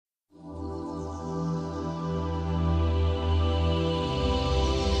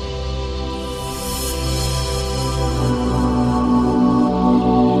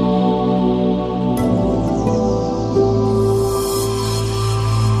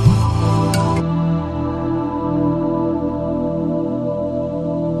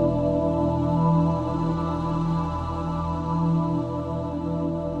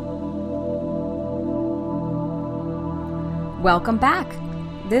Welcome back.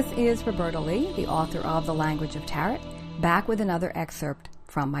 This is Roberta Lee, the author of The Language of Tarot, back with another excerpt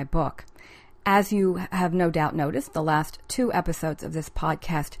from my book. As you have no doubt noticed, the last two episodes of this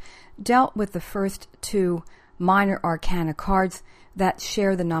podcast dealt with the first two minor arcana cards that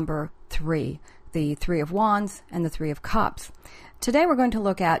share the number 3, the Three of Wands and the Three of Cups. Today we're going to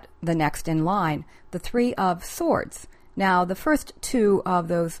look at the next in line, the Three of Swords. Now, the first two of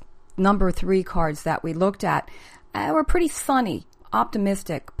those number 3 cards that we looked at were pretty sunny,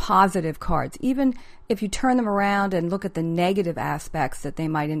 optimistic, positive cards. Even if you turn them around and look at the negative aspects that they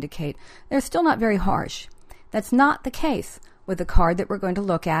might indicate, they're still not very harsh. That's not the case with the card that we're going to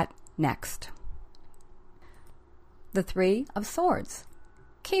look at next. The Three of Swords.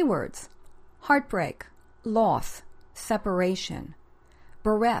 Keywords: heartbreak, loss, separation,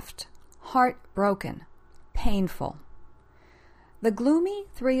 bereft, heartbroken, painful. The gloomy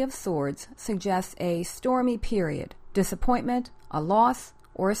Three of Swords suggests a stormy period, disappointment, a loss,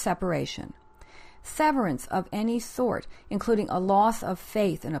 or a separation. Severance of any sort, including a loss of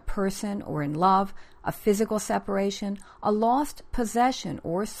faith in a person or in love, a physical separation, a lost possession,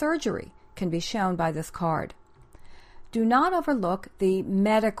 or surgery, can be shown by this card. Do not overlook the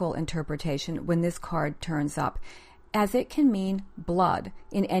medical interpretation when this card turns up, as it can mean blood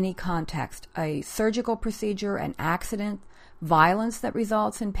in any context, a surgical procedure, an accident, violence that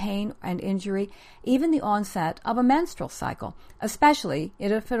results in pain and injury, even the onset of a menstrual cycle, especially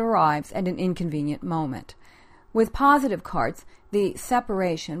if it arrives at an inconvenient moment. With positive cards, the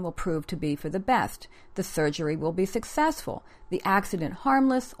separation will prove to be for the best. The surgery will be successful, the accident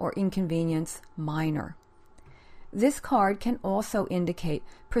harmless, or inconvenience minor. This card can also indicate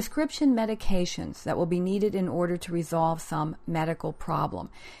prescription medications that will be needed in order to resolve some medical problem.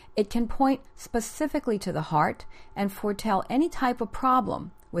 It can point specifically to the heart and foretell any type of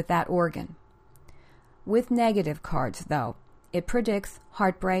problem with that organ. With negative cards, though, it predicts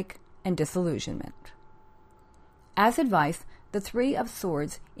heartbreak and disillusionment. As advice, the Three of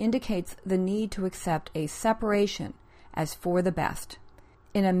Swords indicates the need to accept a separation as for the best.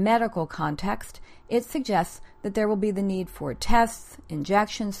 In a medical context, it suggests that there will be the need for tests,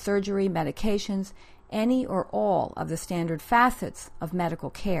 injections, surgery, medications, any or all of the standard facets of medical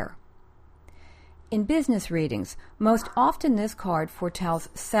care. In business readings, most often this card foretells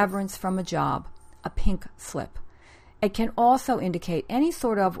severance from a job, a pink slip. It can also indicate any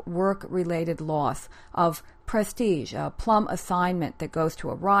sort of work-related loss of prestige, a plum assignment that goes to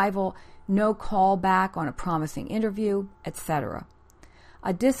a rival, no callback on a promising interview, etc.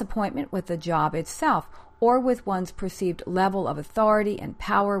 A disappointment with the job itself or with one's perceived level of authority and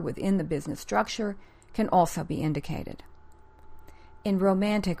power within the business structure can also be indicated. In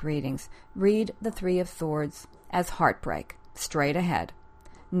romantic readings, read the Three of Swords as heartbreak, straight ahead.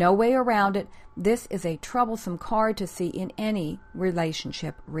 No way around it. This is a troublesome card to see in any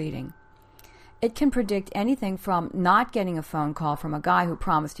relationship reading. It can predict anything from not getting a phone call from a guy who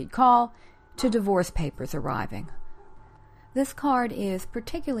promised he'd call to divorce papers arriving. This card is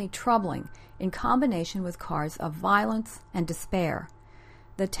particularly troubling in combination with cards of violence and despair.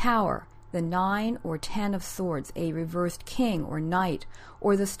 The Tower, the 9 or 10 of Swords, a reversed King or Knight,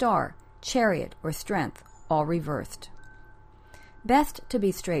 or the Star, Chariot or Strength, all reversed. Best to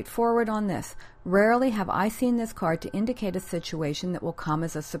be straightforward on this. Rarely have I seen this card to indicate a situation that will come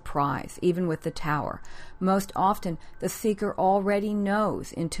as a surprise, even with the Tower. Most often, the seeker already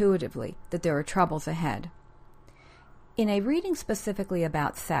knows intuitively that there are troubles ahead. In a reading specifically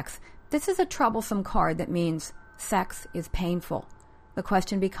about sex, this is a troublesome card that means sex is painful. The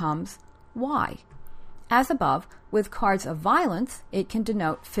question becomes, why? As above, with cards of violence, it can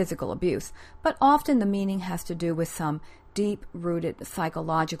denote physical abuse, but often the meaning has to do with some deep-rooted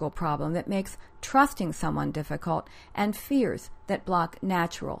psychological problem that makes trusting someone difficult and fears that block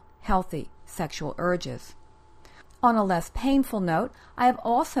natural, healthy sexual urges. On a less painful note, I have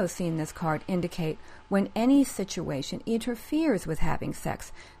also seen this card indicate when any situation interferes with having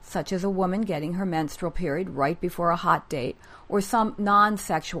sex, such as a woman getting her menstrual period right before a hot date, or some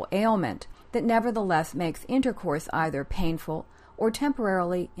non-sexual ailment that nevertheless makes intercourse either painful or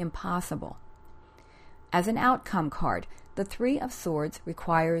temporarily impossible. As an outcome card, the Three of Swords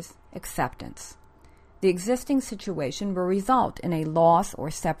requires acceptance. The existing situation will result in a loss or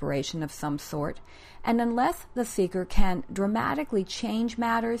separation of some sort, and unless the seeker can dramatically change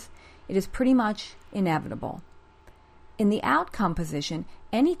matters, it is pretty much inevitable. In the outcome position,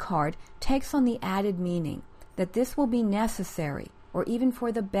 any card takes on the added meaning that this will be necessary or even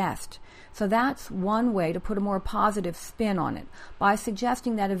for the best. So that's one way to put a more positive spin on it, by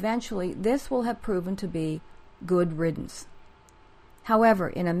suggesting that eventually this will have proven to be good riddance. However,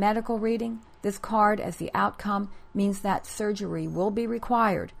 in a medical reading, this card as the outcome means that surgery will be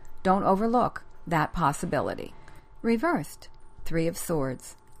required. Don't overlook that possibility. Reversed, Three of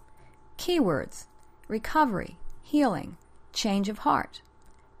Swords. Keywords: recovery, healing, change of heart.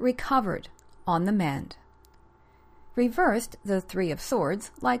 Recovered, on the mend. Reversed, the Three of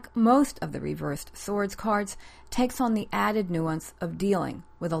Swords, like most of the reversed swords cards, takes on the added nuance of dealing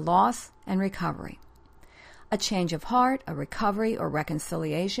with a loss and recovery. A change of heart, a recovery or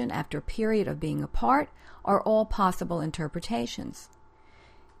reconciliation after a period of being apart are all possible interpretations.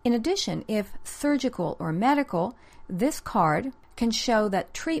 In addition, if surgical or medical, this card can show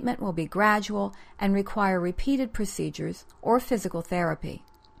that treatment will be gradual and require repeated procedures or physical therapy.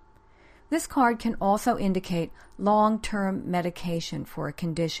 This card can also indicate long-term medication for a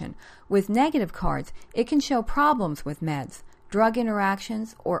condition. With negative cards, it can show problems with meds, drug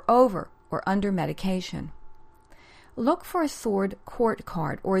interactions, or over or under medication. Look for a sword court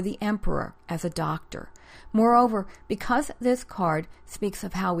card or the Emperor as a doctor. Moreover, because this card speaks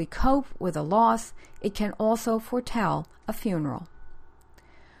of how we cope with a loss, it can also foretell a funeral.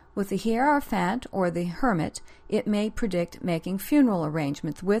 With the Hierophant or the Hermit, it may predict making funeral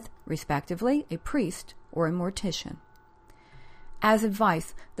arrangements with, respectively, a priest or a mortician. As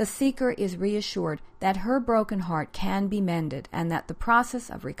advice, the seeker is reassured that her broken heart can be mended and that the process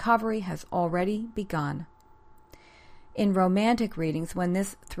of recovery has already begun. In romantic readings, when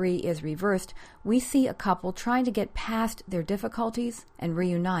this 3 is reversed, we see a couple trying to get past their difficulties and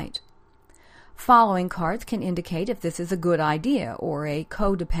reunite. Following cards can indicate if this is a good idea or a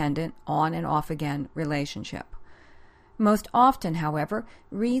codependent on and off again relationship. Most often, however,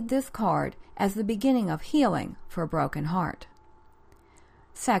 read this card as the beginning of healing for a broken heart.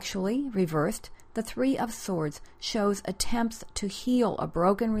 Sexually reversed, the 3 of Swords shows attempts to heal a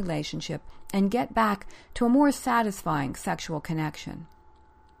broken relationship and get back to a more satisfying sexual connection.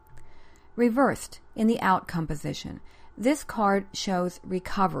 Reversed in the outcome position, this card shows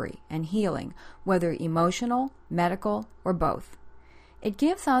recovery and healing, whether emotional, medical, or both. It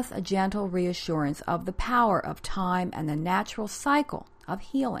gives us a gentle reassurance of the power of time and the natural cycle of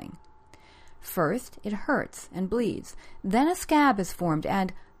healing. First, it hurts and bleeds. Then a scab is formed,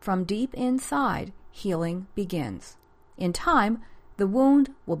 and from deep inside, healing begins. In time, the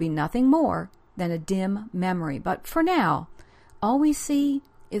wound will be nothing more than a dim memory. But for now, all we see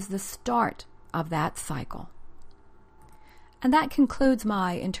is the start of that cycle. And that concludes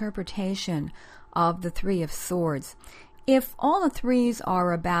my interpretation of the 3 of Swords. If all the 3s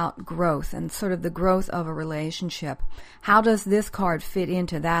are about growth and sort of the growth of a relationship, how does this card fit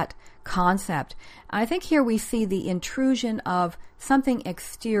into that concept? I think here we see the intrusion of something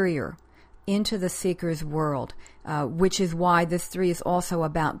exterior into the seeker's world, which is why this 3 is also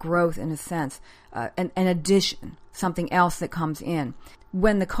about growth in a sense, an addition, something else that comes in.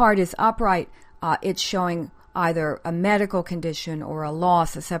 When the card is upright, it's showing either a medical condition or a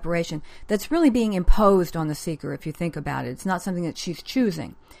loss, a separation, that's really being imposed on the seeker, if you think about it. It's not something that she's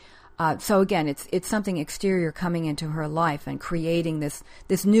choosing. So again, it's something exterior coming into her life and creating this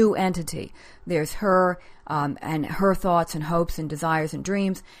new entity. There's her and her thoughts and hopes and desires and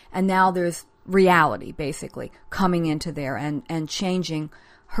dreams, and now there's reality, basically, coming into there and changing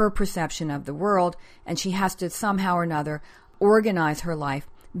her perception of the world, and she has to somehow or another organize her life,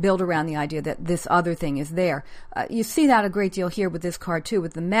 build around the idea that this other thing is there. You see that a great deal here with this card too,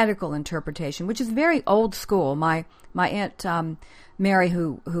 with the medical interpretation, which is very old school. My Aunt Mary,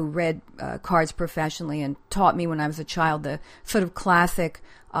 who read cards professionally and taught me when I was a child the sort of classic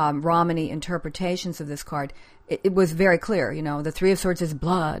Ramani interpretations of this card, it was very clear. The 3 of Swords is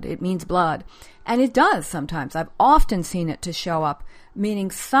blood. It means blood. And it does sometimes. I've often seen it to show up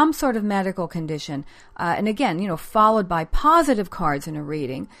meaning some sort of medical condition. And again, followed by positive cards in a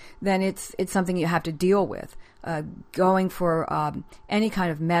reading, then it's something you have to deal with. Going for any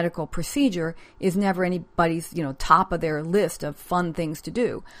kind of medical procedure is never anybody's, top of their list of fun things to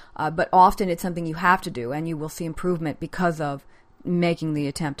do. But often it's something you have to do, and you will see improvement because of making the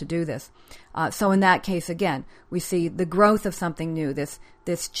attempt to do this. So in that case, again, we see the growth of something new,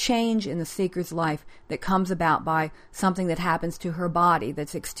 this change in the seeker's life that comes about by something that happens to her body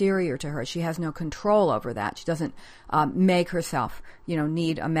that's exterior to her. She has no control over that. She doesn't make herself,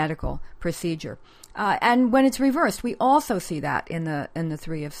 need a medical procedure. And when it's reversed, we also see that in the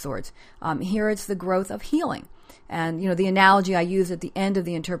 3 of Swords. Here it's the growth of healing. And, the analogy I use at the end of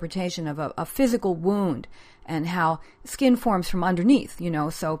the interpretation of a physical wound. and how skin forms from underneath,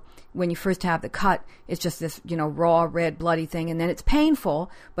 so when you first have the cut, it's just this, raw, red, bloody thing, and then it's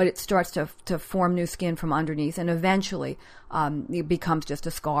painful, but it starts to form new skin from underneath, and eventually it becomes just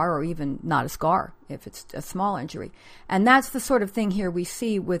a scar, or even not a scar if it's a small injury. And that's the sort of thing here we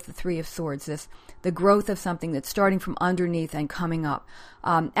see with the Three of Swords, the growth of something that's starting from underneath and coming up.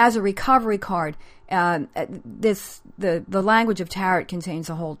 As a recovery card, the language of tarot contains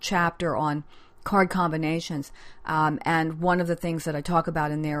a whole chapter on card combinations, and one of the things that I talk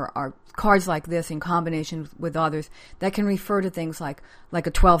about in there are cards like this in combination with others that can refer to things like a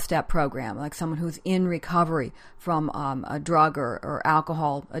 12-step program, like someone who's in recovery from a drug or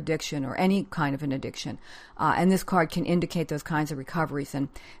alcohol addiction or any kind of an addiction. And this card can indicate those kinds of recoveries. And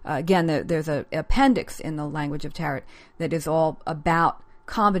again, there's an appendix in the language of tarot that is all about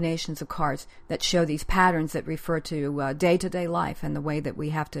combinations of cards that show these patterns that refer to day-to-day life and the way that we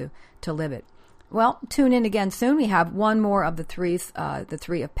have to live it. Well, tune in again soon. We have one more of the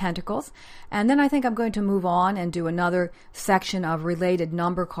Three of Pentacles. And then I think I'm going to move on and do another section of related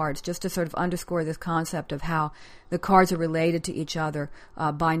number cards, just to sort of underscore this concept of how the cards are related to each other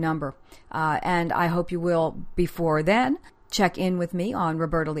by number. And I hope you will, before then, check in with me on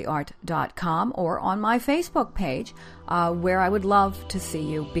robertaleeart.com or on my Facebook page, where I would love to see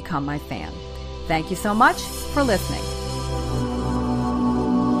you become my fan. Thank you so much for listening.